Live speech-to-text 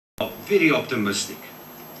very optimistic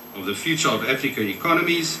of the future of African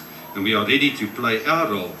economies, and we are ready to play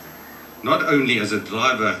our role, not only as a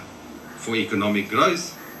driver for economic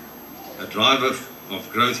growth, a driver of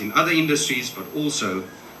growth in other industries, but also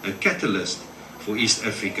a catalyst for East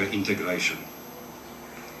Africa integration.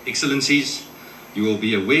 Excellencies, you will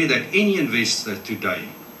be aware that any investor today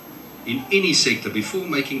in any sector, before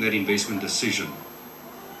making that investment decision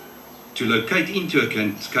to locate into a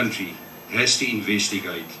country, has to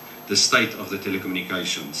investigate the state of the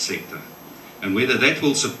telecommunications sector and whether that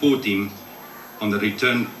will support him on the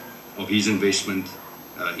return of his investment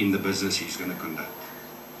in the business he's going to conduct.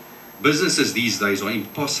 Businesses these days are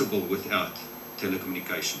impossible without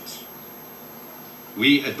telecommunications.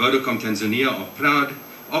 We at Vodacom Tanzania are proud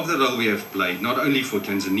of the role we have played, not only for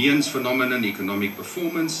Tanzanians' phenomenon economic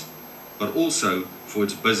performance, but also for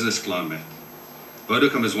its business climate.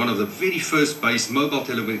 Vodacom is one of the very first based mobile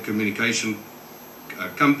telecommunication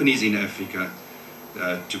companies in Africa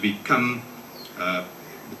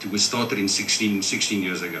was started in 16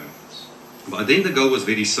 years ago. By then the goal was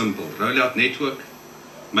very simple: roll out network,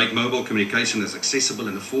 make mobile communication as accessible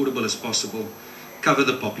and affordable as possible, cover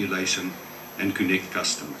the population, and connect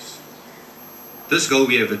customers. This goal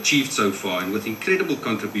we have achieved so far, and with incredible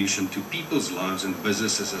contribution to people's lives and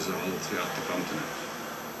businesses as a whole throughout the continent.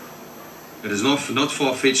 It is not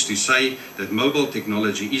far-fetched to say that mobile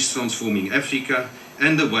technology is transforming Africa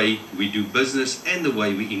and the way we do business and the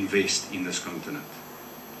way we invest in this continent.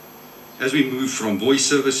 As we move from voice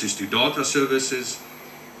services to data services,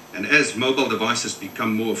 and as mobile devices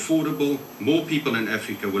become more affordable, more people in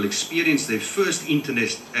Africa will experience their first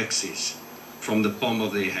internet access from the palm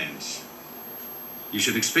of their hands. You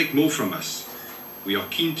should expect more from us. We are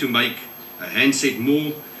keen to make a handset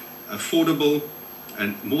more affordable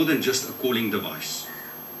and more than just a calling device.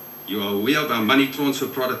 You are aware of our money transfer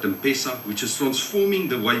product M-Pesa, which is transforming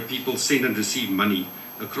the way people send and receive money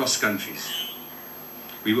across countries.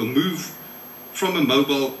 We will move from a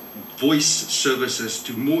mobile voice services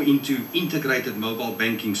to more into integrated mobile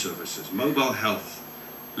banking services, mobile health,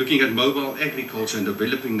 looking at mobile agriculture and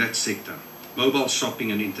developing that sector, mobile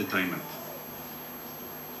shopping and entertainment.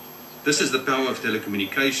 This is the power of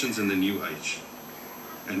telecommunications in the new age.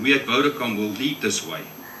 And we at Vodacom will lead this way.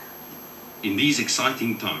 In these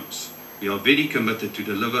exciting times, we are very committed to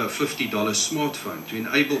deliver a $50 smartphone to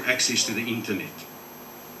enable access to the internet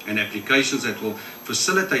and applications that will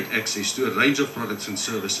facilitate access to a range of products and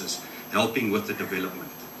services, helping with the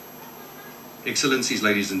development. Excellencies,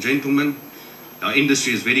 ladies and gentlemen, our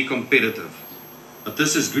industry is very competitive, but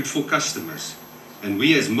this is good for customers. And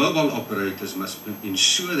we as mobile operators must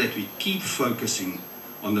ensure that we keep focusing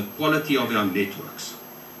on the quality of our networks.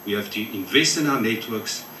 We have to invest in our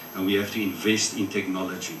networks and we have to invest in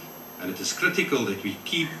technology. And it is critical that we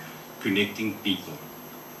keep connecting people.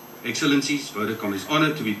 Excellencies, Vodacom is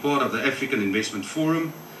honored to be part of the African Investment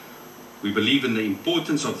Forum. We believe in the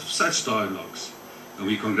importance of such dialogues, and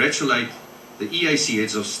we congratulate the EAC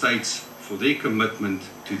heads of states for their commitment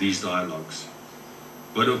to these dialogues.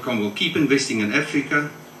 Vodacom will keep investing in Africa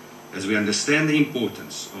as we understand the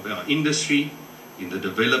importance of our industry in the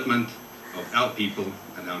development of our people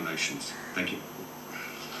and our nations. Thank you.